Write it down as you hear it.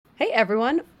Hey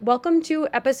everyone, welcome to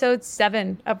episode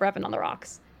 7 of Revin on the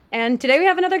Rocks. And today we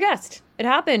have another guest. It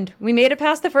happened. We made it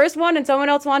past the first one and someone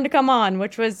else wanted to come on,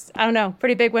 which was, I don't know,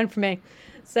 pretty big win for me.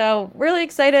 So really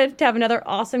excited to have another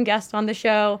awesome guest on the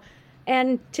show.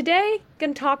 And today,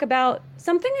 going to talk about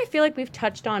something I feel like we've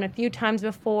touched on a few times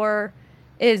before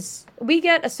is we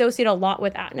get associated a lot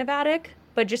with Atnovatic,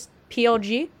 but just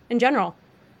PLG in general.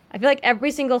 I feel like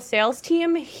every single sales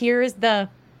team hears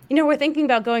we're thinking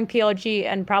about going PLG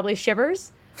and probably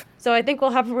shivers. So I think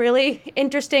we'll have a really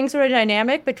interesting sort of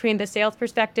dynamic between the sales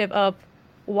perspective of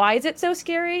why is it so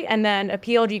scary, and then a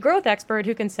PLG growth expert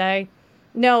who can say,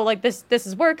 no, like this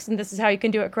works and this is how you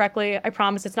can do it correctly. I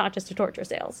promise it's not just to torture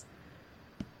sales.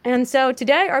 And so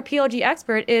today our PLG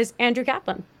expert is Andrew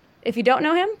Kaplan. If you don't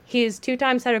know him, he's 2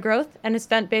 times head of growth and has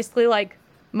spent basically like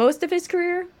most of his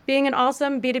career being an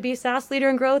awesome B2B SaaS leader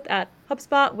in growth at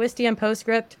HubSpot, Wistia, and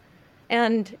PostScript.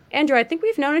 And Andrew, I think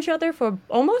we've known each other for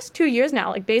almost 2 years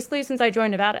now, like basically since I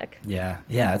joined Novatic. Yeah,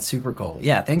 it's super cool.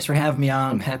 Yeah, thanks for having me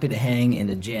on. I'm happy to hang and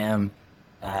to jam.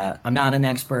 I'm not an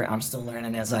expert. I'm still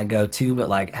learning as I go too, but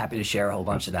like happy to share a whole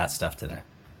bunch of that stuff today.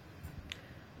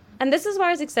 And this is why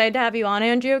I was excited to have you on,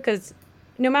 Andrew, because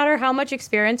no matter how much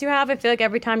experience you have, I feel like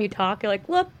every time you talk, you're like,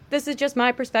 look, this is just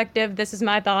my perspective. This is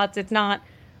my thoughts. It's not.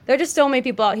 There are just so many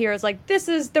people out here. It's like, this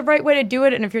is the right way to do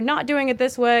it. And if you're not doing it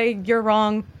this way, you're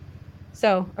wrong.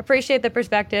 So appreciate the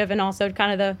perspective and also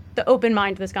kind of the open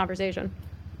mind to this conversation.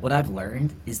 What I've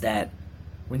learned is that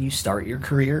when you start your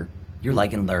career, you're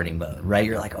like in learning mode, right?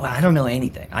 You're like, oh, I don't know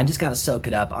anything. I just got to soak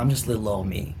it up. I'm just little old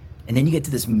me. And then you get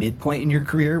to this midpoint in your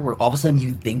career where all of a sudden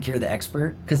you think you're the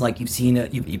expert because like you've seen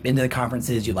it, you've been to the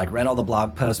conferences, you've like read all the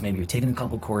blog posts, maybe you've taken a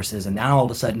couple courses, and now all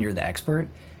of a sudden you're the expert.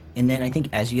 And then I think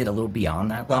as you get a little beyond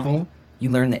that level, you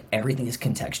learn that everything is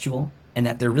contextual and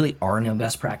that there really are no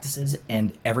best practices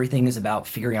and everything is about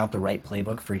figuring out the right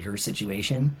playbook for your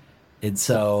situation. And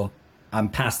so I'm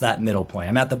past that middle point.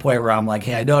 I'm at the point where I'm like,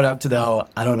 hey, I know enough to know.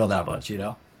 I don't know that much,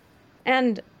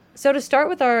 And so to start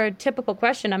with our typical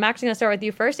question, I'm actually going to start with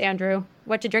you first, Andrew.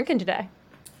 What you drinking today?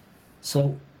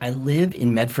 So I live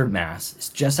in Medford, Mass. It's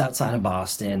just outside of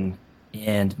Boston.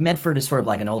 And Medford is sort of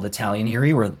like an old Italian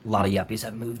area where a lot of yuppies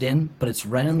have moved in, but it's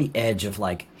right on the edge of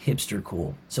like hipster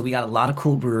cool. So we got a lot of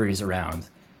cool breweries around.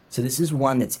 So this is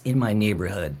one that's in my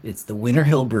neighborhood. It's the Winter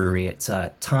Hill Brewery. It's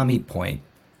Tommy Point,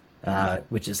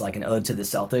 which is like an ode to the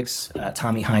Celtics.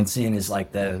 Tommy Heinsohn is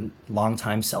like the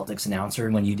longtime Celtics announcer.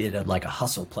 And when you did like a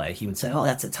hustle play, he would say, oh,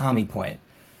 that's a Tommy Point.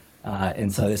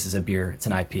 And so this is a beer. It's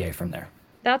an IPA from there.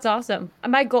 That's awesome.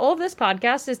 My goal of this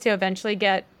podcast is to eventually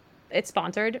get it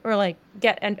sponsored or like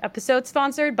get an episode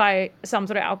sponsored by some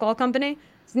sort of alcohol company.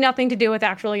 It's nothing to do with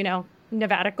actual,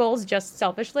 Novatic goals, just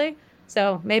selfishly.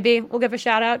 So maybe we'll give a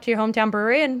shout out to your hometown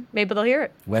brewery and maybe they'll hear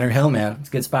it. Winter Hill, man. It's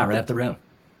a good spot right up the road.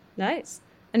 Nice.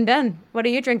 And Ben, what are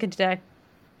you drinking today?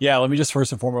 Yeah, let me just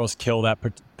first and foremost kill that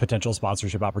potential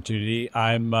sponsorship opportunity.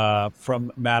 I'm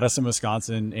from Madison,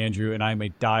 Wisconsin, Andrew, and I'm a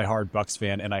diehard Bucks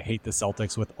fan, and I hate the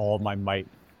Celtics with all of my might.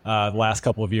 The last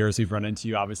couple of years, we've run into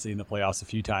you, obviously, in the playoffs a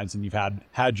few times, and you've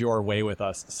had your way with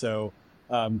us. So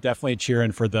definitely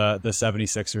cheering for the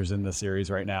 76ers in the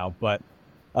series right now. But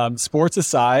sports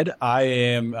aside, I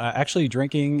am actually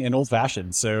drinking an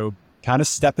old-fashioned. So kind of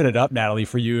stepping it up, Natalie,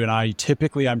 for you. And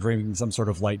I'm drinking some sort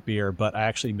of light beer, but I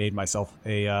actually made myself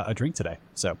a drink today.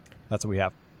 So that's what we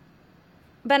have.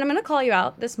 Ben, I'm going to call you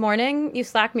out. This morning, you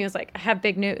Slacked me. I was like, I have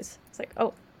big news. It's like,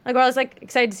 oh. I was like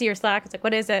excited to see your Slack. It's like,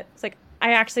 what is it? It's like,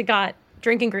 I actually got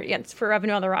drink ingredients for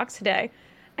Revenue on the Rocks today.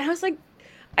 And I was like,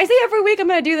 I say every week I'm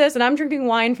going to do this, and I'm drinking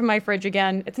wine from my fridge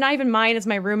again. It's not even mine, it's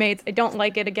my roommate's. I don't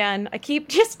like it again. I keep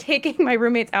just taking my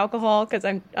roommate's alcohol because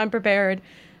I'm unprepared.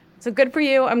 So good for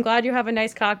you. I'm glad you have a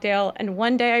nice cocktail. And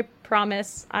one day, I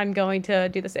promise, I'm going to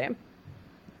do the same.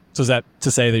 So is that to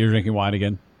say that you're drinking wine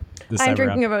again this time I'm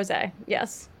drinking around? a rosé,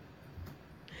 yes.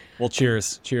 Well,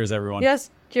 cheers. Cheers, everyone. Yes,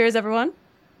 cheers, everyone.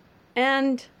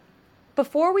 And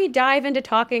before we dive into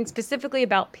talking specifically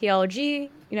about PLG,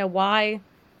 why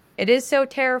it is so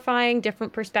terrifying,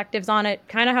 different perspectives on it,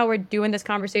 kind of how we're doing this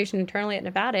conversation internally at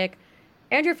Novatic,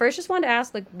 Andrew, first just wanted to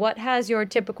ask, what has your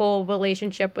typical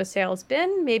relationship with sales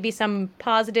been? Maybe some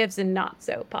positives and not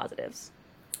so positives.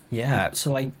 Yeah,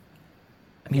 so I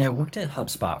worked at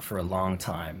HubSpot for a long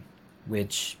time,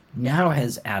 which now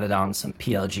has added on some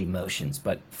PLG motions,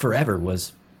 but forever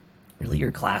was really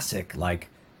your classic,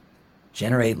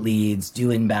 generate leads,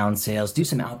 do inbound sales, do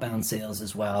some outbound sales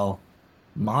as well,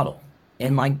 model.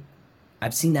 And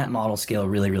I've seen that model scale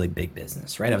really, really big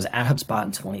business, right? I was at HubSpot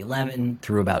in 2011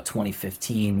 through about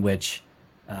 2015, which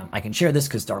I can share this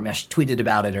because Dharmesh tweeted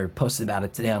about it or posted about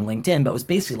it today on LinkedIn, but it was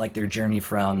basically like their journey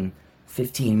from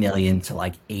 15 million to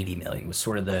like 80 million was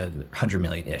sort of the 100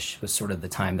 million ish was sort of the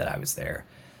time that I was there.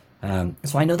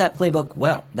 So I know that playbook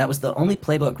well. That was the only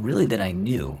playbook really that I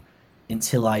knew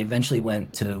until I eventually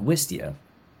went to Wistia,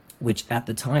 which at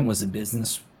the time was a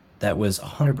business that was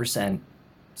 100%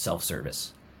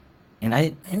 self-service. And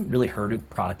I hadn't really heard of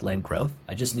product-led growth.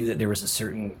 I just knew that there was a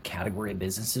certain category of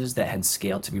businesses that had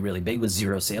scaled to be really big with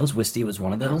zero sales. Wistia was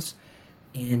one of those.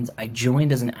 And I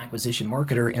joined as an acquisition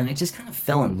marketer, and I just kind of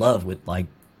fell in love with like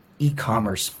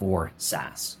e-commerce for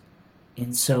SaaS.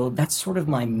 And so that's sort of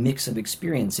my mix of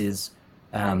experiences.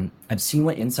 I've seen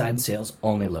what inside sales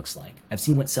only looks like. I've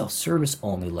seen what self-service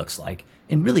only looks like.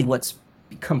 And really what's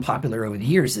become popular over the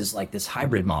years is like this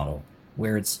hybrid model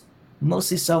where it's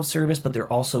mostly self-service, but there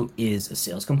also is a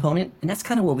sales component. And that's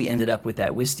kind of what we ended up with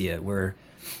at Wistia, where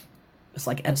it's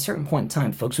like at a certain point in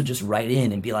time, folks would just write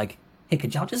in and be like, hey,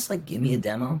 could y'all just like give me a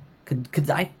demo? Could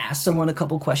I ask someone a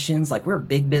couple questions? Like, we're a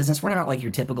big business. We're not like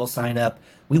your typical sign up.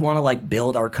 We want to like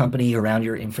build our company around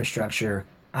your infrastructure.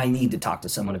 I need to talk to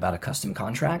someone about a custom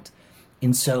contract.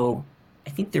 And so I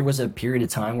think there was a period of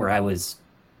time where I was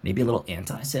maybe a little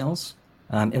anti-sales.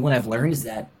 And what I've learned is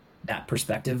that that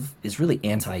perspective is really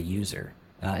anti-user.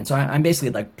 And so I'm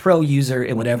basically like pro-user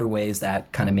in whatever ways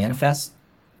that kind of manifests.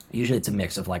 Usually it's a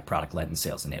mix of like product-led and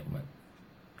sales enablement.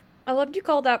 I loved you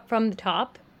called out from the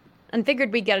top and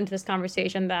figured we'd get into this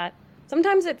conversation that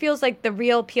sometimes it feels like the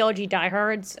real PLG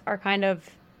diehards are kind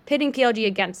of pitting PLG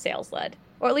against sales led,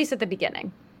 or at least at the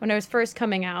beginning when it was first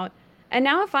coming out. And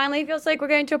now it finally feels like we're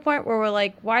getting to a point where we're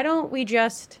like, why don't we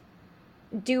just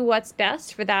do what's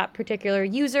best for that particular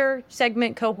user,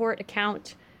 segment, cohort,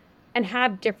 account, and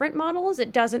have different models?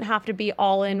 It doesn't have to be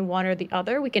all in one or the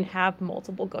other. We can have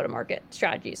multiple go-to-market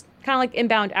strategies, kind of like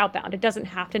inbound, outbound. It doesn't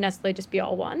have to necessarily just be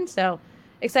all one. So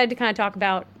excited to kind of talk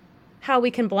about how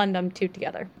we can blend them two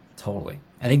together. Totally.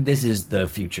 I think this is the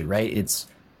future, right? It's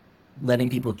letting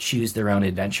people choose their own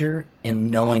adventure and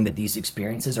knowing that these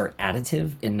experiences are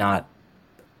additive and not,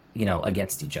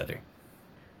 against each other.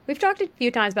 We've talked a few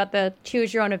times about the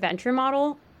choose your own adventure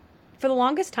model. For the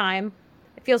longest time,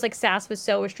 it feels like SaaS was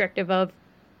so restrictive of,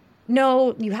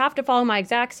 no, you have to follow my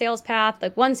exact sales path,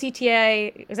 like one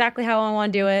CTA, exactly how I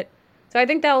want to do it. So I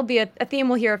think that will be a theme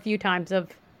we'll hear a few times of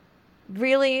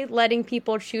really letting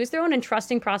people choose their own and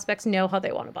trusting prospects know how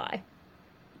they want to buy.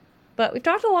 But we've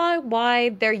talked a lot why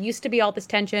there used to be all this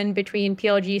tension between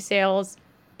PLG sales.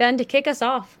 Ben, to kick us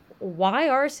off, why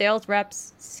are sales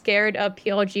reps scared of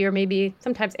PLG or maybe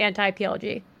sometimes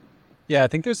anti-PLG? Yeah, I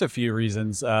think there's a few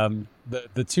reasons.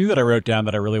 The two that I wrote down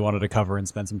that I really wanted to cover and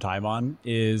spend some time on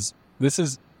is this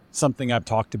is something I've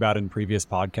talked about in previous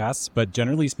podcasts, but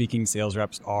generally speaking, sales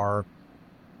reps are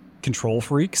control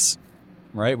freaks,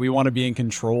 right? We want to be in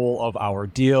control of our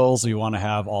deals. We want to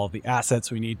have all of the assets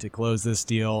we need to close this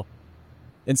deal.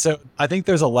 And so I think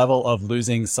there's a level of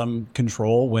losing some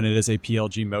control when it is a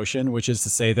PLG motion, which is to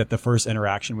say that the first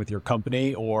interaction with your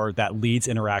company or that leads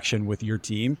interaction with your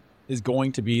team is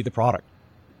going to be the product.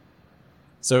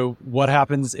 So what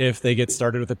happens if they get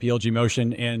started with a PLG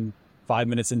motion and 5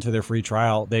 minutes into their free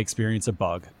trial, they experience a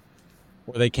bug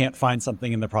or they can't find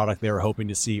something in the product they were hoping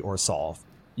to see or solve?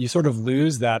 You sort of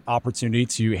lose that opportunity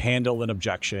to handle an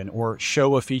objection or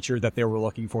show a feature that they were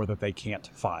looking for that they can't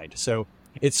find. So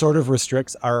it sort of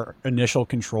restricts our initial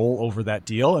control over that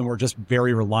deal. And we're just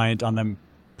very reliant on them,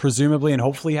 presumably and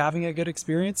hopefully having a good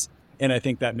experience. And I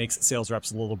think that makes sales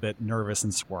reps a little bit nervous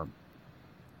and squirm.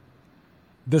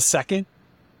 The second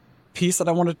piece that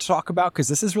I wanted to talk about, because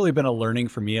this has really been a learning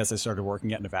for me as I started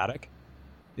working at Novatic,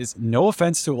 is no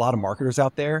offense to a lot of marketers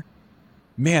out there.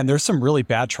 Man, there's some really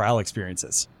bad trial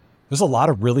experiences. There's a lot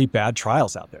of really bad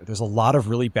trials out there. There's a lot of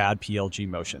really bad PLG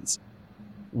motions.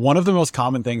 One of the most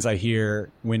common things I hear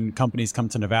when companies come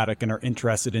to Novatic and are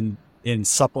interested in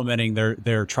supplementing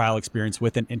their trial experience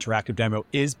with an interactive demo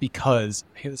is because,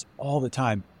 I hear this all the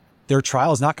time, their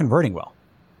trial is not converting well.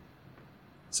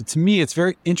 So to me, it's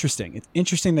very interesting. It's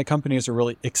interesting that companies are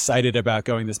really excited about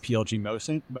going this PLG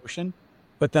motion,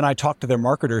 but then I talk to their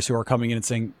marketers who are coming in and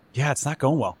saying, yeah, it's not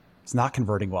going well. It's not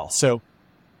converting well. So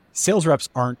sales reps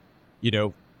aren't,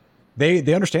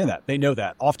 they understand that. They know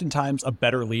that. Oftentimes a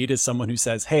better lead is someone who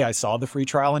says, hey, I saw the free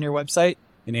trial on your website.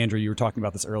 And Andrew, you were talking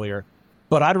about this earlier,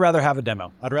 but I'd rather have a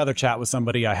demo. I'd rather chat with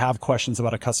somebody. I have questions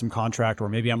about a custom contract, or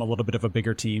maybe I'm a little bit of a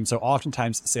bigger team. So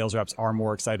oftentimes sales reps are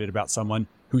more excited about someone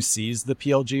who sees the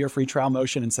PLG or free trial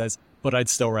motion and says, but I'd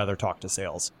still rather talk to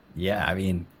sales. Yeah, I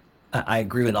mean, I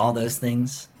agree with all those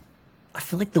things. I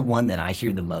feel like the one that I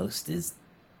hear the most is,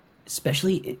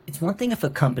 especially, it's one thing if a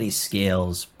company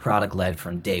scales product led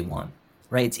from day one,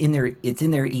 right? It's in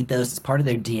their ethos. It's part of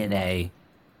their DNA.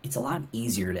 It's a lot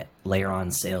easier to layer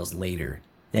on sales later.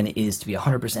 than it is to be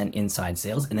 100% inside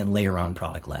sales and then layer on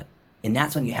product led. And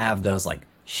that's when you have those like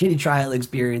shitty trial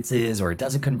experiences or it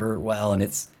doesn't convert well. And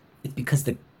it's because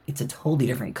it's a totally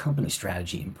different company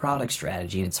strategy and product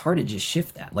strategy. And it's hard to just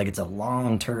shift that. Like it's a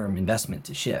long-term investment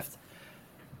to shift.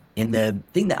 And the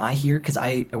thing that I hear, because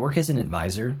I work as an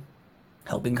advisor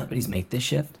helping companies make this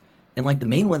shift. And like the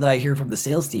main one that I hear from the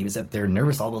sales team is that they're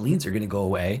nervous all the leads are going to go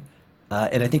away.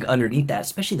 And I think underneath that,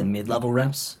 especially the mid-level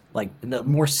reps, like the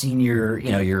more senior,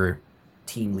 your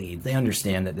team lead, they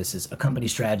understand that this is a company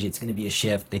strategy. It's going to be a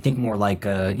shift. They think more like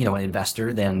an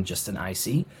investor than just an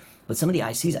IC. But some of the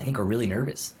ICs I think are really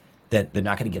nervous that they're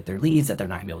not going to get their leads, that they're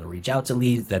not going to be able to reach out to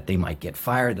leads, that they might get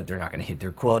fired, that they're not going to hit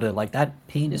their quota. Like that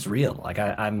pain is real. Like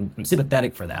I'm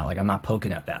sympathetic for that. Like I'm not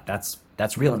poking at that.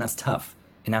 That's real and that's tough.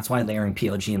 And that's why layering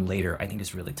PLG in later I think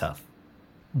is really tough.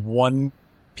 One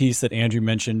piece that Andrew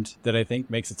mentioned that I think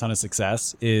makes a ton of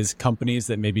success is companies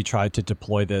that maybe try to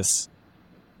deploy this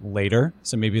later.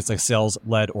 So maybe it's like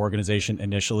sales-led organization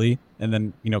initially, and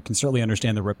then, can certainly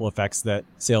understand the ripple effects that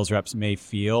sales reps may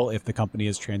feel if the company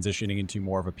is transitioning into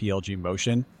more of a PLG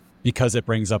motion, because it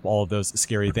brings up all of those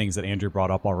scary things that Andrew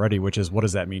brought up already, which is what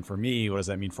does that mean for me? What does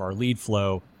that mean for our lead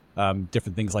flow?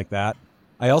 Different things like that.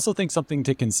 I also think something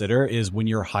to consider is when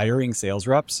you're hiring sales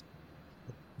reps,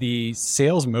 the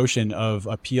sales motion of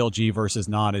a PLG versus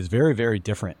non is very, very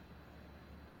different.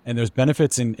 And there's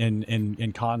benefits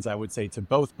and cons, I would say, to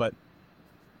both. But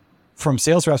from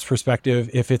sales reps perspective,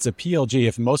 if it's a PLG,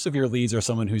 if most of your leads are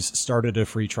someone who's started a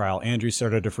free trial, Andrew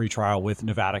started a free trial with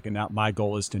Novatic, and now my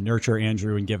goal is to nurture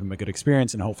Andrew and give him a good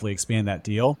experience and hopefully expand that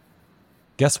deal.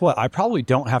 Guess what? I probably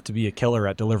don't have to be a killer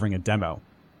at delivering a demo.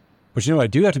 But what I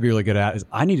do have to be really good at is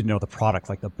I need to know the product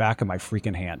like the back of my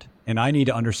freaking hand. And I need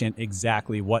to understand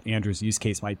exactly what Andrew's use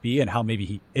case might be and how maybe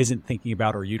he isn't thinking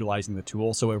about or utilizing the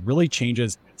tool. So it really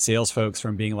changes sales folks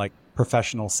from being like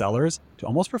professional sellers to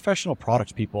almost professional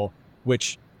product people,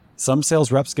 which some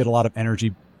sales reps get a lot of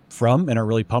energy from and are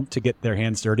really pumped to get their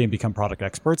hands dirty and become product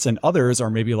experts. And others are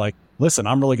maybe like, listen,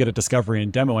 I'm really good at discovery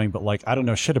and demoing, but like, I don't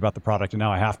know shit about the product and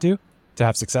now I have to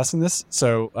have success in this.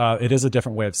 So it is a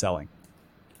different way of selling.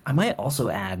 I might also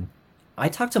add, I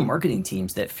talk to marketing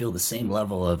teams that feel the same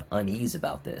level of unease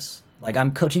about this. Like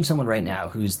I'm coaching someone right now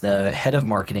who's the head of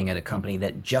marketing at a company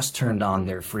that just turned on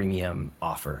their freemium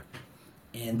offer.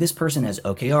 And this person has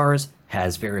OKRs,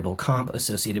 has variable comp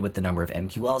associated with the number of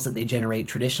MQLs that they generate.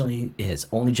 Traditionally, it has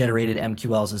only generated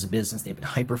MQLs as a business. They've been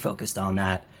hyper-focused on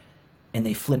that. And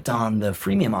they flipped on the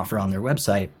freemium offer on their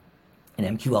website,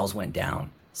 and MQLs went down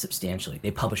substantially.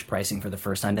 They published pricing for the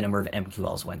first time. The number of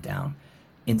MQLs went down.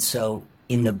 And so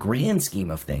in the grand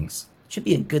scheme of things, it should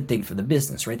be a good thing for the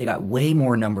business, right? They got way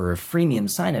more number of freemium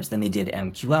signups than they did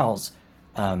MQLs,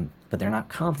 but they're not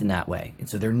comped in that way. And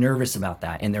so they're nervous about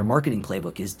that. And their marketing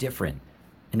playbook is different.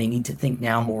 And they need to think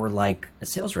now more like a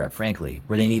sales rep, frankly,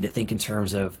 where they need to think in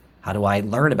terms of how do I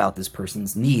learn about this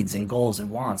person's needs and goals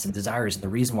and wants and desires and the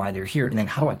reason why they're here? And then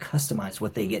how do I customize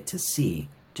what they get to see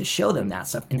to show them that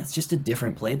stuff? And that's just a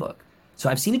different playbook. So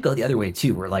I've seen it go the other way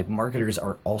too, where like marketers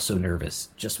are also nervous,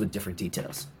 just with different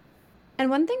details.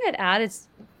 And one thing I'd add is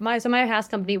my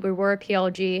past company, we were a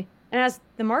PLG. And as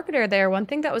the marketer there, one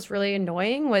thing that was really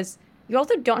annoying was you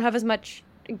also don't have as much,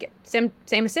 same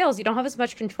as sales, you don't have as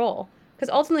much control. Because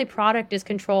ultimately product is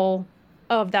control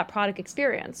of that product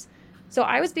experience. So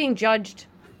I was being judged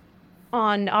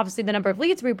on obviously the number of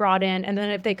leads we brought in and then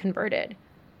if they converted.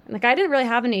 And like I didn't really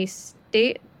have any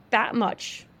that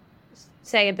much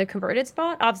say the converted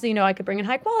spot. Obviously, I could bring in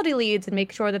high quality leads and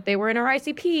make sure that they were in our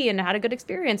ICP and had a good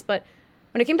experience. But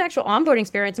when it came to actual onboarding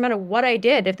experience, no matter what I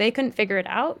did, if they couldn't figure it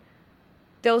out,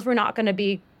 those were not going to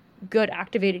be good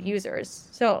activated users.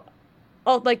 So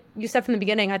like you said from the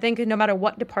beginning, I think no matter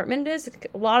what department it is,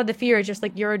 a lot of the fear is just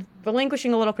like you're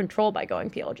relinquishing a little control by going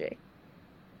PLG.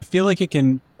 I feel like it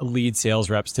can lead sales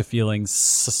reps to feeling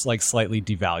like slightly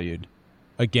devalued.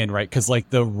 Again, right? Because like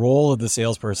the role of the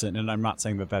salesperson, and I'm not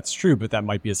saying that that's true, but that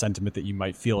might be a sentiment that you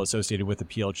might feel associated with a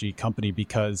PLG company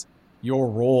because your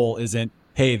role isn't,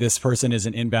 hey, this person is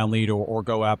an inbound lead or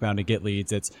go outbound to get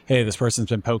leads. It's, hey, this person's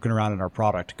been poking around in our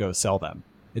product, go sell them.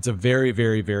 It's a very,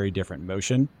 very, very different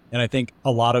motion. And I think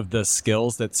a lot of the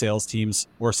skills that sales teams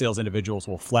or sales individuals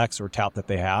will flex or tout that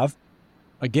they have,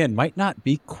 again, might not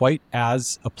be quite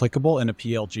as applicable in a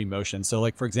PLG motion. So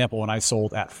like, for example, when I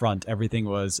sold at Front, everything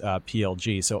was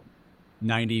PLG. So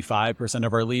 95%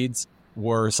 of our leads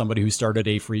were somebody who started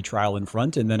a free trial in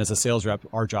Front. And then as a sales rep,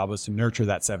 our job was to nurture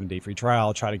that 7-day free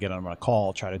trial, try to get them on a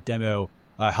call, try to demo,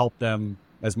 help them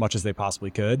as much as they possibly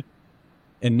could.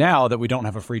 And now that we don't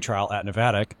have a free trial at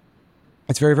Novatic,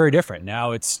 it's very, very different.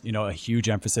 Now it's, a huge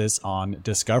emphasis on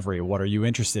discovery. What are you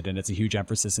interested in? It's a huge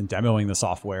emphasis in demoing the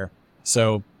software.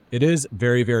 So it is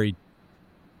very, very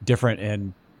different.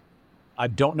 And I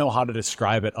don't know how to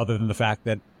describe it other than the fact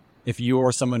that if you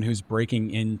are someone who's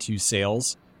breaking into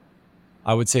sales,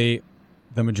 I would say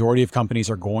the majority of companies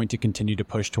are going to continue to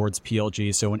push towards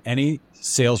PLG. So in any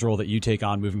sales role that you take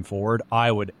on moving forward,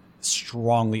 I would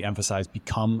strongly emphasize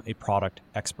become a product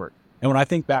expert. And when I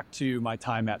think back to my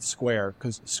time at Square,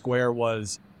 because Square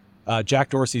was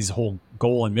Jack Dorsey's whole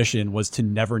goal and mission was to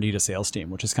never need a sales team,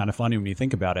 which is kind of funny when you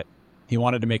think about it. He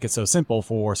wanted to make it so simple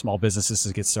for small businesses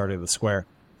to get started with Square.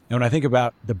 And when I think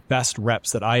about the best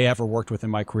reps that I ever worked with in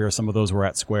my career, some of those were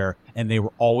at Square, and they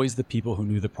were always the people who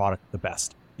knew the product the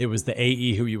best. It was the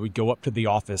AE who you would go up to the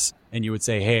office and you would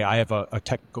say, hey, I have a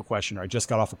technical question, or I just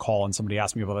got off a call and somebody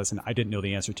asked me about this and I didn't know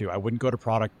the answer to. I wouldn't go to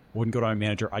product, wouldn't go to my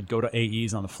manager. I'd go to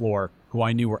AEs on the floor who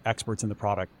I knew were experts in the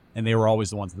product, and they were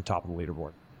always the ones at the top of the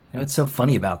leaderboard. What's so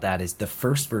funny about that is the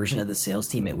first version of the sales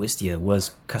team at Wistia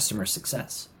was customer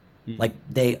success. Like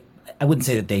I wouldn't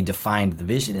say that they defined the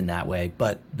vision in that way,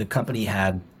 but the company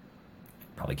had,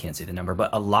 probably can't say the number, but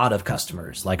a lot of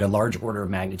customers, like a large order of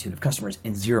magnitude of customers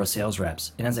and 0 sales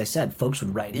reps. And as I said, folks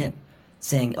would write in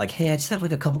saying like, hey, I just have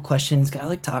like a couple questions. Can I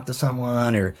like talk to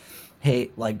someone? Or, hey,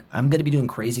 like I'm going to be doing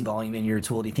crazy volume in your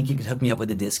tool. Do you think you could hook me up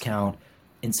with a discount?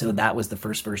 And so that was the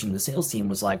first version of the sales team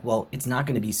was like, well, it's not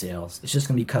going to be sales. It's just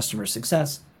going to be customer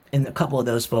success. And a couple of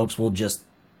those folks will just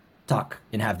talk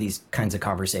and have these kinds of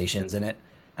conversations. And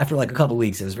after like a couple of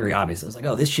weeks, it was very obvious. I was like,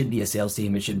 oh, this should be a sales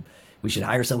team. We should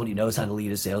hire someone who knows how to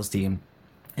lead a sales team,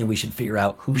 and we should figure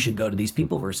out who should go to these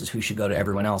people versus who should go to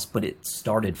everyone else. But it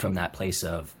started from that place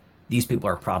of these people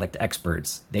are product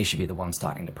experts. They should be the ones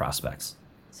talking to prospects.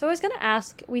 So I was going to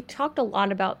ask, we talked a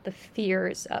lot about the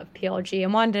fears of PLG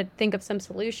and wanted to think of some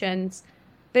solutions.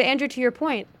 But Andrew, to your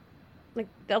point, like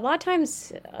a lot of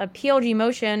times a PLG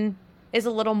motion is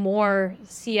a little more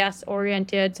CS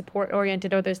oriented, support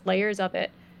oriented, or there's layers of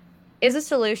it. Is a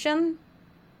solution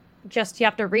just you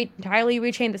have to entirely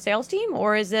retrain the sales team,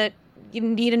 or is it you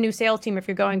need a new sales team if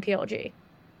you're going PLG?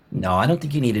 No, I don't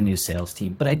think you need a new sales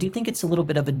team, but I do think it's a little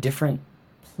bit of a different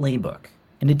playbook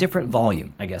and a different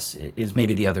volume, I guess, is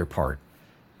maybe the other part.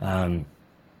 And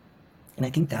I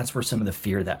think that's where some of the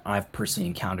fear that I've personally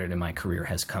encountered in my career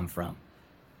has come from.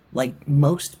 Like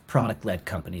most product-led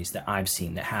companies that I've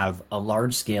seen that have a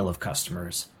large scale of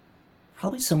customers,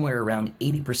 probably somewhere around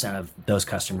 80% of those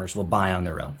customers will buy on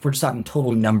their own. If we're just talking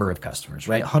total number of customers,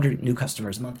 right? 100 new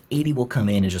customers a month, 80 will come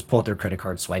in and just pull out their credit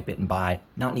card, swipe it and buy,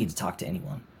 not need to talk to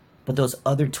anyone. But those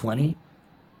other 20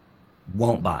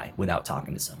 won't buy without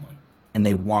talking to someone, and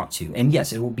they want to. And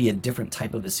yes, it will be a different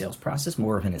type of a sales process,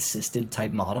 more of an assisted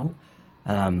type model.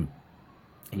 And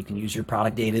you can use your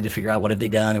product data to figure out what have they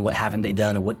done and what haven't they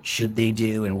done and what should they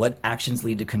do and what actions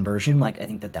lead to conversion. Like, I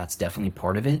think that that's definitely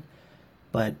part of it.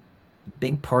 But a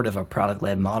big part of a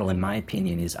product-led model, in my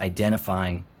opinion, is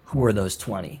identifying who are those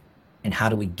 20 and how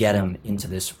do we get them into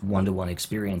this one-to-one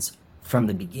experience from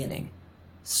the beginning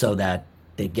so that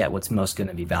they get what's most going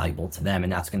to be valuable to them,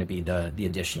 and that's going to be the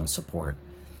additional support.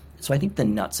 So I think the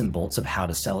nuts and bolts of how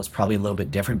to sell is probably a little bit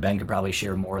different. Ben could probably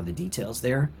share more of the details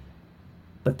there,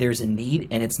 but there's a need,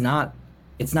 and it's not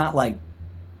like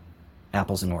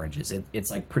apples and oranges. It's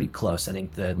like pretty close, I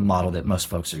think, the model that most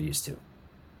folks are used to.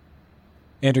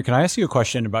 Andrew, can I ask you a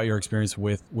question about your experience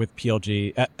with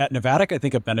PLG? At Novatic, I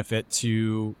think a benefit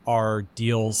to our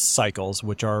deal cycles,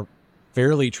 which are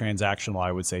fairly transactional,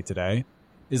 I would say today,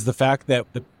 is the fact that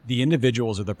the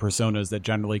individuals or the personas that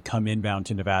generally come inbound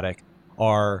to Novatic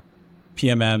are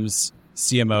PMMs,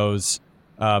 CMOs,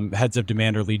 heads of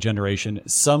demand or lead generation,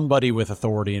 somebody with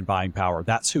authority and buying power.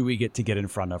 That's who we get in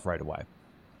front of right away.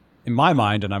 In my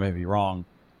mind, and I may be wrong,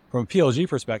 from a PLG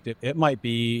perspective, it might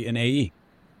be an AE.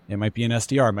 It might be an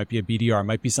SDR, it might be a BDR, it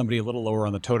might be somebody a little lower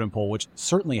on the totem pole, which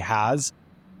certainly has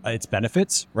its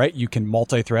benefits, right? You can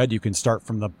multi-thread, you can start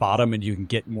from the bottom and you can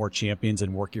get more champions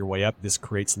and work your way up. This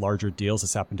creates larger deals.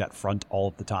 This happened at front all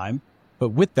of the time. But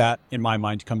with that, in my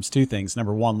mind, comes two things.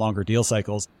 Number one, longer deal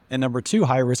cycles. And number two,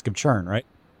 high risk of churn, right?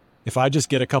 If I just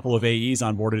get a couple of AEs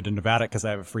onboarded in Novatic because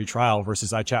I have a free trial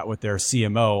versus I chat with their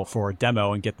CMO for a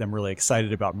demo and get them really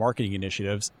excited about marketing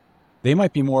initiatives, they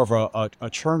might be more of a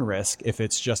churn risk if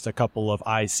it's just a couple of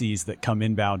ICs that come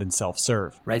inbound and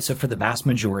self-serve. Right. So for the vast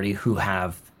majority who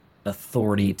have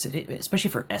authority to, especially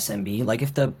for SMB, like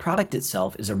if the product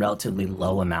itself is a relatively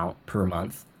low amount per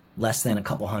month, less than a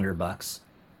couple $100,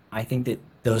 I think that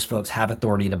those folks have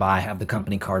authority to buy, have the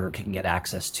company card, or can get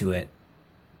access to it.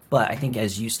 But I think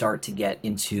as you start to get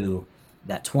into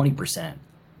that 20%,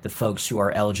 the folks who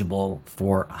are eligible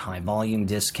for a high volume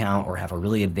discount or have a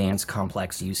really advanced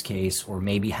complex use case, or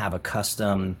maybe have a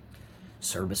custom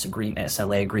service agreement,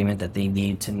 SLA agreement that they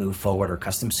need to move forward, or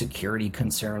custom security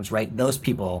concerns, right? Those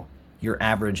people, your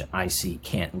average IC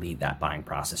can't lead that buying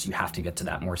process. You have to get to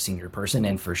that more senior person.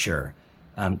 And for sure,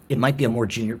 it might be a more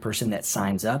junior person that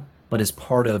signs up, but as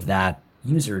part of that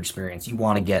user experience, you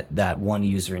want to get that one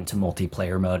user into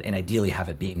multiplayer mode, and ideally have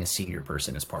it being a senior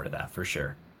person as part of that, for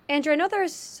sure. Andrew, I know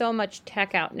there's so much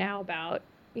tech out now about,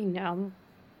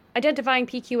 identifying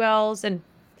PQLs, and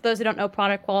for those who don't know,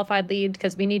 product qualified lead,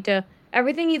 because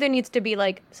everything either needs to be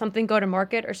like something go to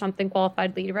market or something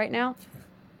qualified lead right now.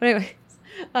 But anyways,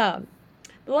 a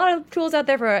lot of tools out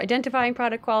there for identifying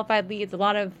product qualified leads, a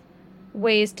lot of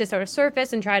ways to sort of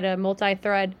surface and try to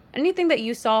multi-thread. Anything that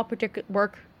you saw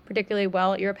work particularly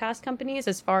well at your past companies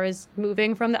as far as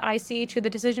moving from the IC to the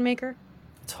decision maker?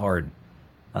 It's hard.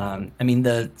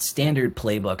 The standard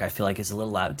playbook I feel like is a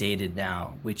little outdated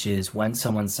now, which is when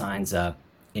someone signs up,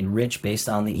 enrich based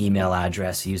on the email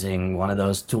address using one of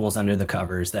those tools under the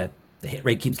covers that the hit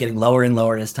rate keeps getting lower and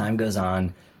lower as time goes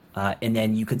on. And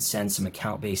then you could send some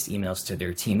account-based emails to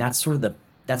their team. That's sort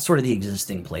of the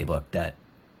existing playbook that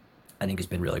I think has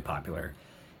been really popular.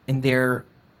 And there's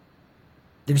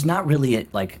not really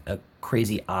a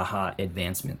crazy aha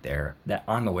advancement there that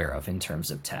I'm aware of in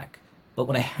terms of tech. But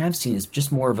what I have seen is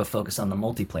just more of a focus on the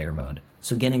multiplayer mode.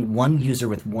 So getting one user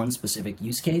with one specific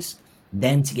use case,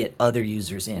 then to get other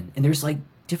users in. And there's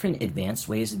different advanced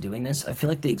ways of doing this. I feel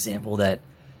like the example that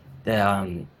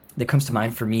comes to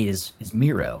mind for me is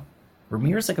Miro. Where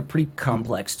Miro is a pretty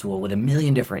complex tool with a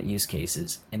million different use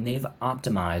cases, and they've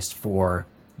optimized for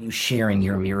you sharing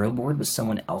your Miro board with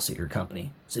someone else at your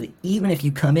company. So that even if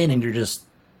you come in and you're just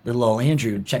little old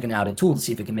Andrew checking out a tool to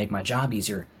see if it can make my job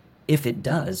easier, if it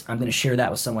does, I'm going to share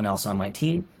that with someone else on my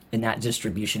team, and that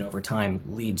distribution over time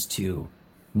leads to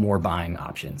more buying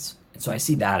options. And so I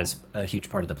see that as a huge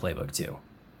part of the playbook too.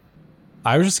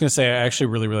 I was just going to say, I actually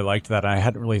really, really liked that. I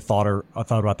hadn't really thought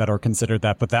about that or considered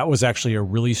that, but that was actually a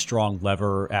really strong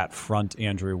lever at Front,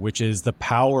 Andrew, which is the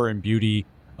power and beauty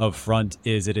of Front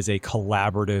is it is a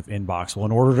collaborative inbox. Well,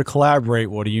 in order to collaborate,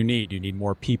 what do you need? You need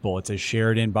more people. It's a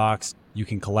shared inbox. You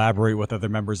can collaborate with other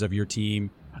members of your team.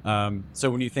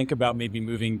 So when you think about maybe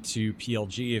moving to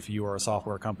PLG, if you are a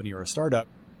software company or a startup,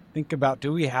 think about,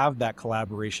 do we have that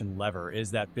collaboration lever?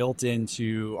 Is that built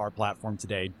into our platform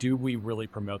today? Do we really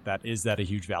promote that? Is that a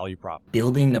huge value prop?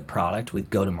 Building the product with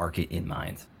go-to-market in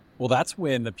mind. Well, that's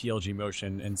when the PLG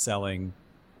motion and selling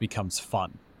becomes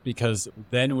fun, because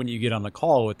then when you get on the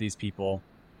call with these people,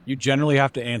 you generally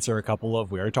have to answer a couple of,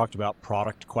 we already talked about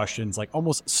product questions,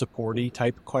 almost supporty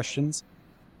type questions.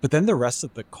 But then the rest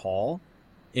of the call,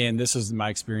 and this is my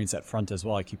experience at Front as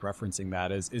well, I keep referencing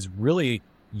that, is really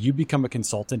you become a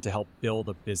consultant to help build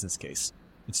a business case.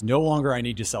 It's no longer, I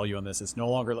need to sell you on this. It's no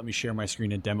longer, let me share my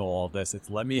screen and demo all of this. It's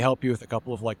let me help you with a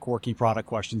couple of quirky product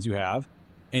questions you have.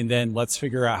 And then let's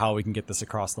figure out how we can get this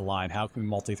across the line. How can we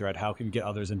multi-thread? How can we get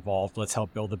others involved? Let's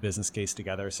help build a business case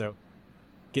together. So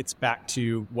it gets back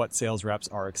to what sales reps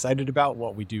are excited about,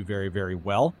 what we do very, very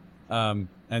well.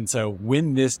 And so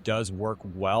when this does work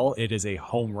well, it is a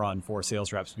home run for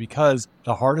sales reps, because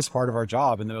the hardest part of our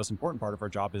job and the most important part of our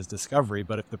job is discovery.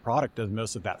 But if the product does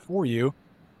most of that for you,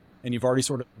 and you've already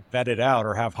sort of vetted out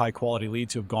or have high quality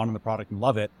leads who have gone on the product and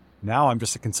love it, now I'm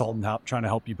just a consultant trying to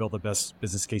help you build the best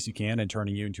business case you can and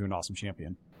turning you into an awesome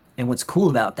champion. And what's cool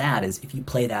about that is if you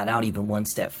play that out even one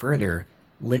step further,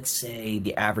 let's say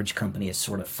the average company has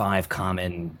sort of 5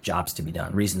 common jobs to be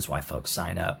done, reasons why folks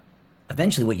sign up.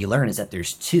 Eventually what you learn is that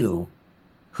there's 2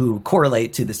 who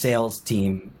correlate to the sales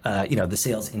team, the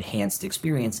sales enhanced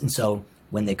experience. And so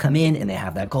when they come in and they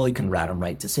have that goal, you can route them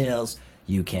right to sales.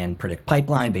 You can predict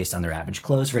pipeline based on their average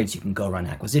close rates. You can go run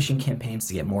acquisition campaigns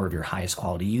to get more of your highest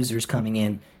quality users coming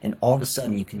in. And all of a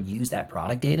sudden you can use that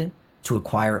product data to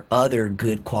acquire other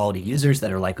good quality users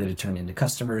that are likely to turn into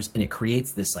customers. And it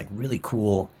creates this really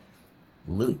cool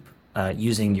loop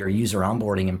using your user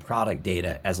onboarding and product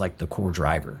data as the core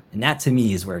driver. And that to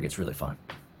me is where it gets really fun.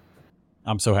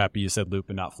 I'm so happy you said loop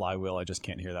and not flywheel. I just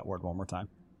can't hear that word one more time.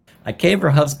 I came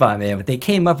from HubSpot, man, but they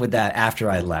came up with that after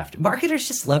I left. Marketers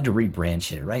just love to rebrand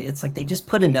shit, right? It's they just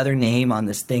put another name on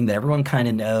this thing that everyone kind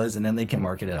of knows, and then they can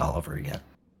market it all over again.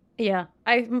 Yeah.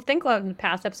 I think in the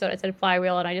past episode I said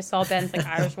flywheel, and I just saw Ben's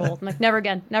Irish roll. I'm never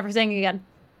again, never saying again.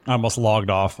 I almost logged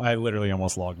off. I literally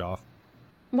almost logged off.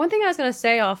 One thing I was going to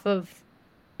say off of,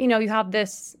 you have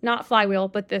this, not flywheel,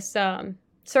 but this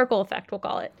circle effect, we'll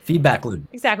call it. Feedback loop.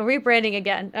 Exactly. Rebranding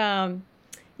again.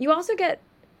 You also get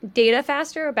data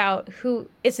faster about who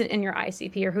isn't in your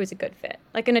ICP or who's a good fit.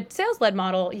 Like in a sales-led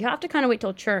model, you have to kind of wait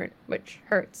till churn, which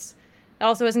hurts. It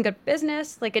also isn't good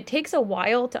business. Like it takes a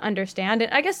while to understand it.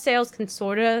 I guess sales can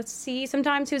sort of see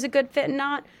sometimes who's a good fit and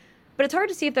not, but it's hard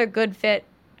to see if they're a good fit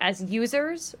as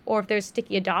users or if there's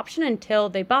sticky adoption until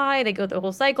they buy, they go through the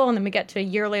whole cycle, and then we get to a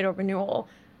year later renewal.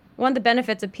 One of the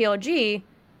benefits of PLG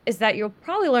is that you'll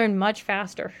probably learn much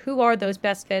faster who are those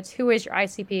best fits, who is your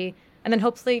ICP, and then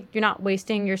hopefully you're not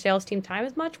wasting your sales team time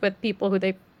as much with people who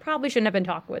they probably shouldn't have been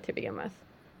talking with to begin with.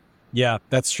 Yeah,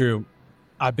 that's true.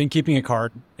 I've been keeping a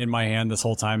card in my hand this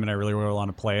whole time, and I really want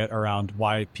to play it around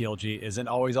why PLG isn't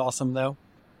always awesome, though.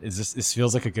 This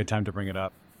feels like a good time to bring it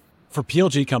up. For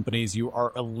PLG companies, you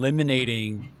are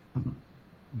eliminating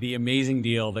the amazing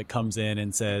deal that comes in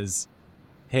and says,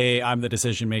 hey, I'm the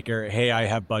decision maker. Hey, I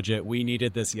have budget. We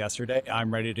needed this yesterday.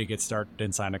 I'm ready to get started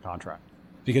and sign a contract.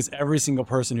 Because every single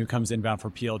person who comes inbound for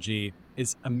PLG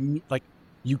is like,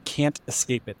 you can't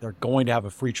escape it. They're going to have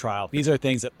a free trial. These are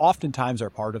things that oftentimes are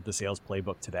part of the sales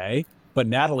playbook today. But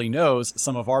Natalie knows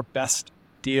some of our best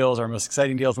deals, our most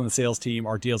exciting deals on the sales team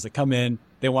are deals that come in,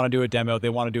 they want to do a demo, they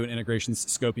want to do an integration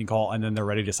scoping call, and then they're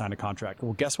ready to sign a contract.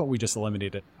 Well, guess what? We just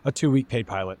eliminated a 2-week paid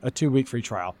pilot, a 2-week free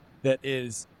trial. That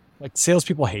is like,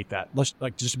 salespeople hate that. Let's,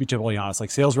 like, just to be totally honest,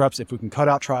 like sales reps, if we can cut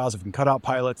out trials, if we can cut out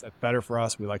pilots, that's better for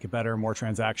us. We like it better, more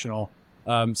transactional.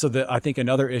 I think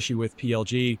another issue with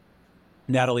PLG,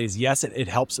 Natalie, is yes, it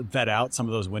helps vet out some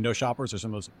of those window shoppers or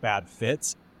some of those bad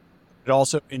fits. It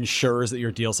also ensures that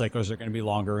your deal cycles are going to be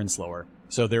longer and slower.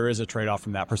 So there is a trade-off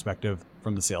from that perspective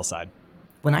from the sales side.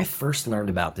 When I first learned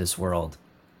about this world,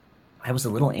 I was a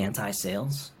little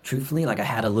anti-sales, truthfully. Like I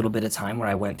had a little bit of time where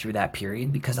I went through that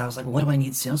period because I was like, what do I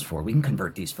need sales for? We can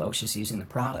convert these folks just using the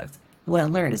product. What I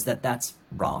learned is that that's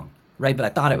wrong, right? But I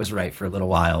thought it was right for a little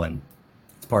while, and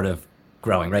it's part of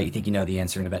growing, right? You think you know the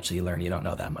answer and eventually you learn you don't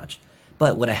know that much.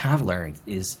 But what I have learned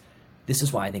is this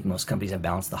is why I think most companies have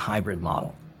balanced the hybrid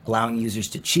model, allowing users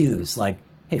to choose, like,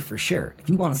 hey, for sure, if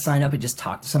you want to sign up and just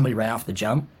talk to somebody right off the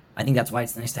jump, I think that's why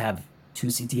it's nice to have 2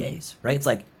 CTAs, right? It's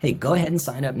like, hey, go ahead and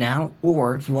sign up now,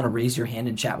 or if you want to raise your hand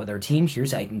and chat with our team,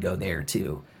 here's how you can go there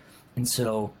too. And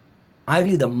so I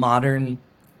view when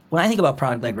I think about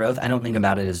product-led growth, I don't think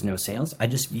about it as no sales. I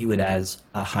just view it as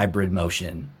a hybrid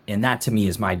motion. And that to me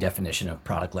is my definition of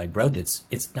product-led growth.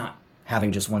 It's not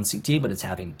having just 1 CTA, but it's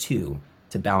having 2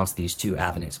 to balance these 2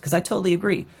 avenues. Because I totally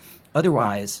agree.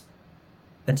 Otherwise,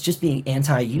 that's just being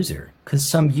anti-user, because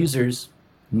some users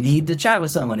need to chat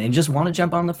with someone and just want to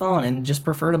jump on the phone and just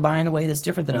prefer to buy in a way that's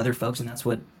different than other folks. And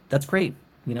that's great.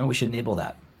 We should enable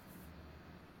that.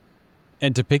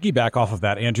 And to piggyback off of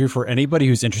that, Andrew, for anybody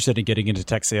who's interested in getting into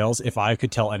tech sales, if I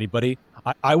could tell anybody,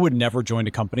 I would never join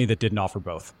a company that didn't offer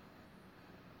both.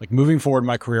 Like moving forward in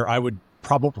my career, I would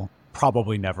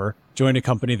probably never join a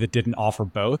company that didn't offer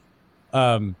both.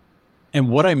 And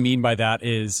what I mean by that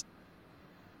is,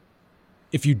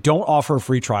 if you don't offer a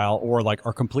free trial or like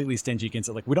are completely stingy against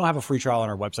it, like we don't have a free trial on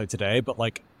our website today, but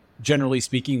like generally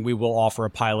speaking, we will offer a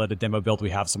pilot, a demo build. We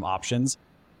have some options.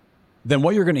 Then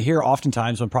what you're going to hear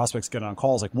oftentimes when prospects get on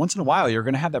calls, like once in a while, you're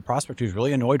going to have that prospect who's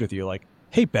really annoyed with you. Like,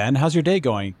 hey, Ben, how's your day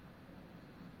going?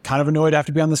 Kind of annoyed I have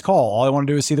to be on this call. All I want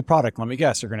to do is see the product. Let me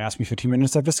guess. You're going to ask me 15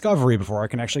 minutes of discovery before I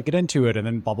can actually get into it, and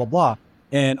then blah, blah, blah.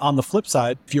 And on the flip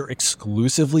side, if you're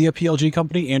exclusively a PLG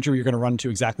company, Andrew, you're going to run into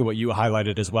exactly what you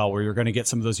highlighted as well, where you're going to get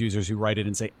some of those users who write it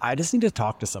and say, I just need to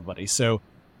talk to somebody. So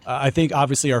I think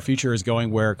obviously our future is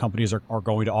going where companies are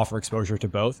going to offer exposure to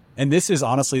both. And this is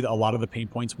honestly a lot of the pain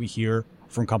points we hear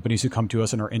from companies who come to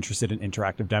us and are interested in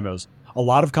interactive demos. A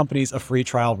lot of companies, a free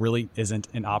trial really isn't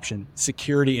an option.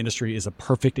 Security industry is a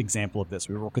perfect example of this.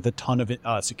 We work with a ton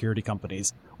of security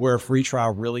companies where a free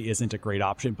trial really isn't a great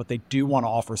option, but they do want to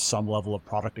offer some level of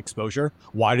product exposure.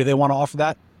 Why do they want to offer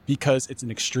that? Because it's an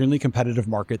extremely competitive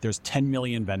market. There's 10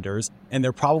 million vendors, and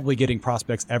they're probably getting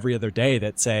prospects every other day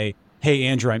that say, hey,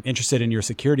 Andrew, I'm interested in your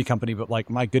security company, but like,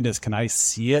 my goodness, can I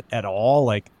see it at all?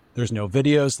 Like, there's no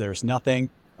videos, there's nothing.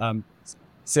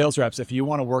 Sales reps, if you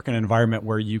want to work in an environment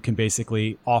where you can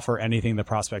basically offer anything the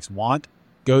prospects want,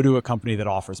 go to a company that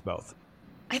offers both.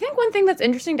 I think one thing that's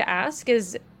interesting to ask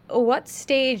is what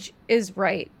stage is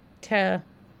right to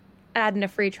add in a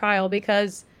free trial?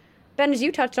 Because Ben, as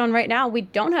you touched on right now, we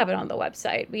don't have it on the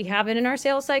website. We have it in our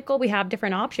sales cycle. We have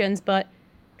different options, but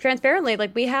transparently,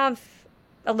 like we have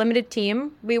a limited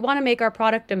team. We want to make our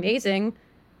product amazing.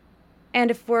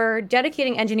 And if we're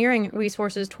dedicating engineering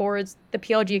resources towards the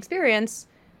PLG experience,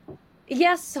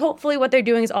 yes, hopefully what they're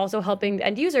doing is also helping the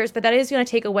end users, but that is going to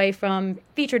take away from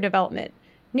feature development,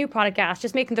 new product asks,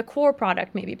 just making the core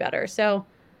product maybe better. So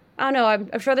I don't know.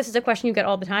 I'm sure this is a question you get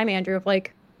all the time, Andrew, of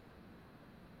like,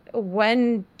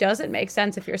 when does it make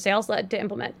sense if you're sales led to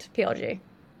implement PLG?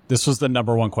 This was the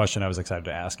number one question I was excited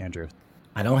to ask, Andrew.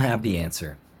 I don't have the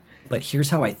answer, but here's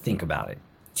how I think about it.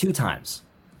 2 times.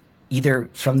 Either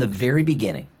from the very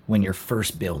beginning, when you're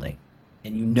first building,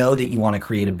 and you know that you want to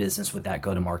create a business with that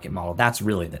go-to-market model, that's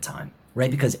really the time, right?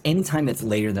 Because anytime that's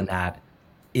later than that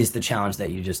is the challenge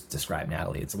that you just described,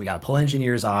 Natalie. It's we got to pull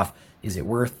engineers off. Is it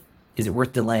worth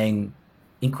delaying,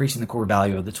 increasing the core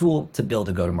value of the tool to build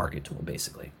a go-to-market tool,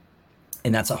 basically?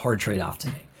 And that's a hard trade-off to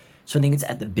make. So I think it's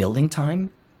at the building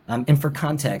time. And for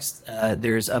context,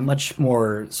 there's a much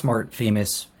more smart,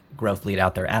 famous growth lead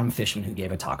out there, Adam Fishman, who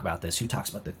gave a talk about this, who talks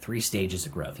about the 3 stages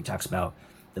of growth. He talks about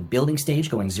the building stage,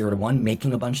 going 0 to 1,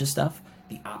 making a bunch of stuff,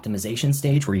 the optimization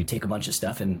stage, where you take a bunch of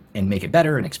stuff and make it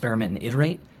better and experiment and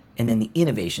iterate, and then the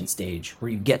innovation stage,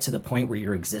 where you get to the point where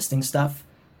your existing stuff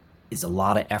is a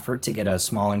lot of effort to get a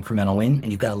small incremental win, and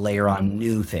you've got to layer on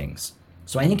new things.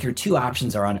 So I think your 2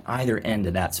 options are on either end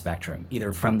of that spectrum,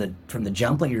 either from the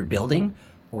jump when you're building,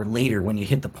 or later when you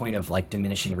hit the point of like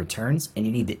diminishing returns and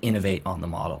you need to innovate on the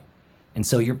model. And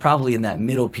so you're probably in that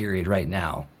middle period right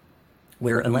now,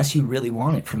 where unless you really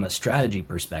want it from a strategy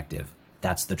perspective,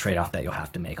 that's the trade-off that you'll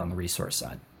have to make on the resource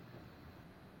side.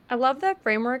 I love that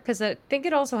framework because I think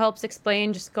it also helps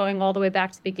explain, just going all the way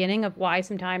back to the beginning, of why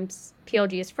sometimes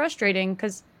PLG is frustrating.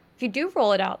 Because if you do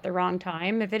roll it out the wrong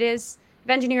time, if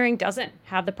engineering doesn't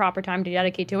have the proper time to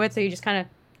dedicate to it, so you just kind of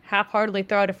half-heartedly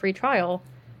throw out a free trial,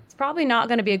 it's probably not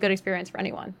going to be a good experience for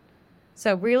anyone.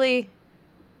 So really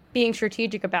being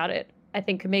strategic about it, I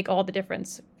think, can make all the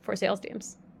difference for sales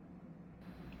teams.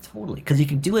 Totally, because you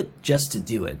can do it just to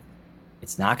do it.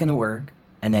 It's not going to work,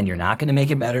 and then you're not going to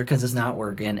make it better because it's not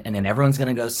working, and then everyone's going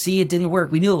to go, see, it didn't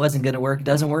work. We knew it wasn't going to work. It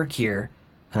doesn't work here.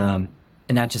 And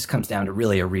that just comes down to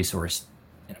really a resource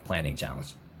and a planning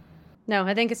challenge. No,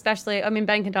 I think especially, I mean,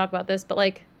 Ben can talk about this, but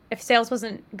like if sales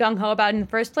wasn't gung-ho about it in the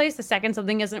first place, the second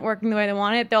something isn't working the way they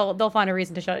want it, they'll find a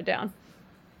reason to shut it down.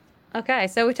 Okay,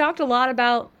 so we talked a lot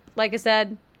about, like I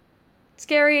said,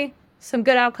 scary, some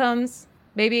good outcomes,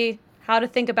 maybe how to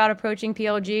think about approaching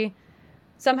PLG.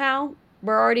 Somehow,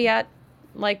 we're already at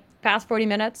like past 40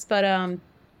 minutes, but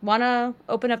want to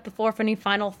open up the floor for any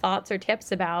final thoughts or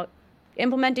tips about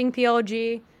implementing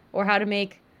PLG, or how to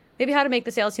make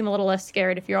the sales team a little less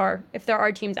scared if there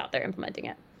are teams out there implementing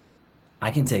it. I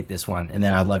can take this one, and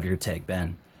then I'd love your take,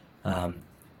 Ben. The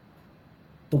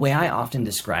way I often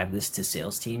describe this to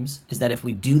sales teams is that if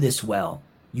we do this well,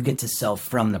 you get to sell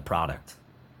from the product.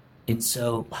 And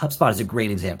so HubSpot is a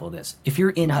great example of this. If you're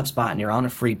in HubSpot and you're on a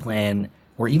free plan,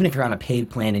 or even if you're on a paid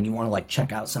plan and you want to like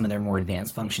check out some of their more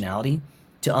advanced functionality,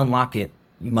 to unlock it,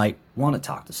 you might want to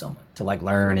talk to someone to like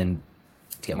learn and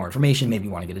to get more information. Maybe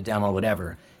you want to get a demo,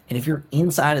 whatever. And if you're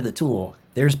inside of the tool,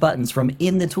 there's buttons from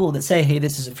in the tool that say, hey,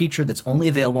 this is a feature that's only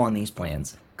available on these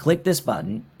plans. Click this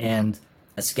button and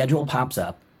a schedule pops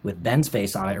up with Ben's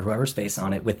face on it or whoever's face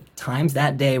on it with times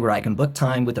that day where I can book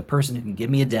time with a person who can give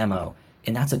me a demo.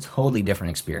 And that's a totally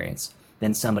different experience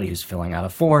than somebody who's filling out a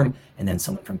form, and then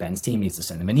someone from Ben's team needs to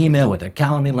send them an email with a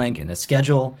calendar link and a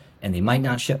schedule, and they might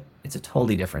not ship. It's a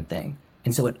totally different thing.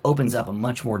 And so it opens up a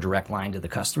much more direct line to the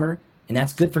customer. And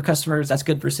that's good for customers. That's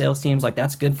good for sales teams. Like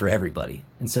that's good for everybody.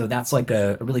 And so that's like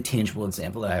a really tangible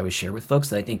example that I always share with folks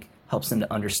that I think helps them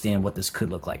to understand what this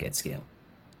could look like at scale.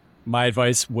 My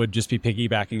advice would just be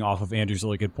piggybacking off of Andrew's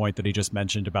really good point that he just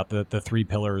mentioned about the 3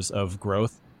 pillars of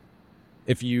growth.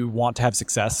 If you want to have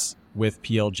success with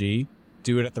PLG,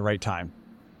 do it at the right time.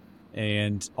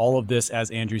 And all of this, as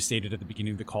Andrew stated at the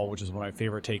beginning of the call, which is one of my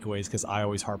favorite takeaways, because I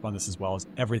always harp on this as well, is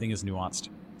everything is nuanced.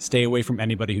 Stay away from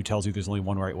anybody who tells you there's only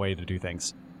one right way to do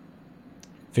things.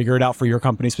 Figure it out for your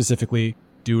company specifically.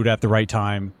 Do it at the right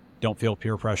time. Don't feel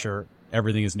peer pressure.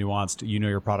 Everything is nuanced. You know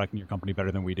your product and your company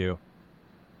better than we do.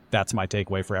 That's my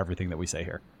takeaway for everything that we say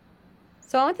here.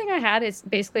 So the only thing I had is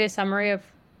basically a summary of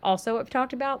also what we've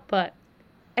talked about, but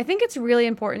I think it's really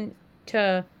important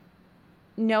to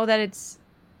know that it's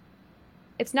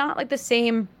not like it's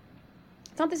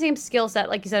not the same skill set,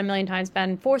 like you said a million times,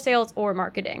 Ben, for sales or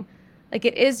marketing. Like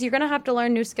it is, you're going to have to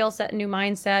learn new skill set and new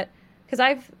mindset. Because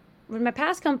in my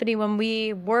past company, when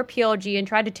we were PLG and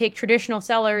tried to take traditional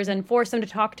sellers and force them to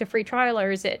talk to free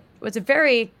trialers, it was a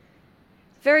very,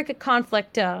 very good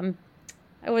conflict. A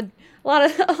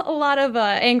lot of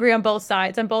angry on both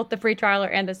sides, on both the free trialer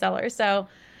and the seller. So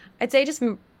I'd say just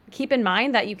keep in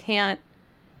mind that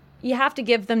you have to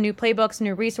give them new playbooks,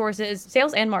 new resources,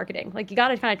 sales and marketing. Like you got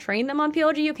to kind of train them on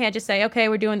PLG. You can't just say, okay,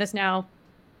 we're doing this now,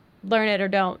 learn it or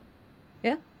don't.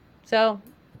 Yeah. So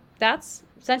that's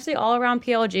essentially all around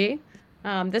PLG.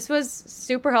 This was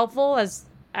super helpful as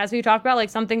as we talked about, like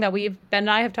something that Ben and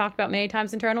I have talked about many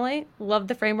times internally. Love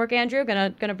the framework, Andrew.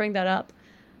 Gonna bring that up.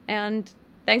 And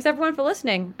thanks everyone for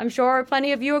listening. I'm sure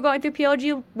plenty of you are going through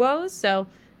PLG woes, so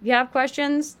if you have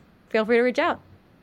questions, feel free to reach out.